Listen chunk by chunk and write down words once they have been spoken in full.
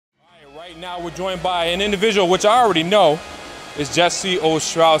Right now we're joined by an individual which I already know is Jesi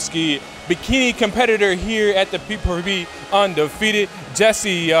Ostrowski, bikini competitor here at the P4P Undefeated.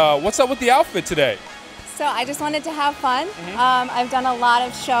 Jesi, what's up with the outfit today? So I just wanted to have fun. I've done a lot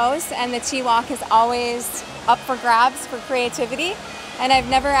of shows and the T-Walk is always up for grabs for creativity. And I've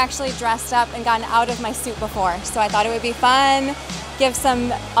never actually dressed up and gotten out of my suit before. So I thought it would be fun, give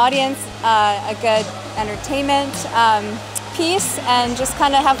some audience a good entertainment piece and just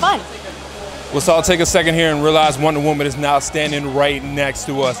kind of have fun. Let's all take a second here and realize Wonder Woman is now standing right next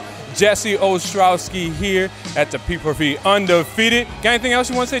to us. Jesi Ostrowski here at the P4P Undefeated. Got anything else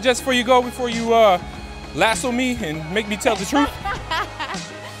you want to say just before you go, before you lasso me and make me tell the truth?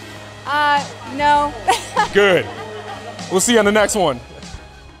 No. Good. We'll see you on the next one.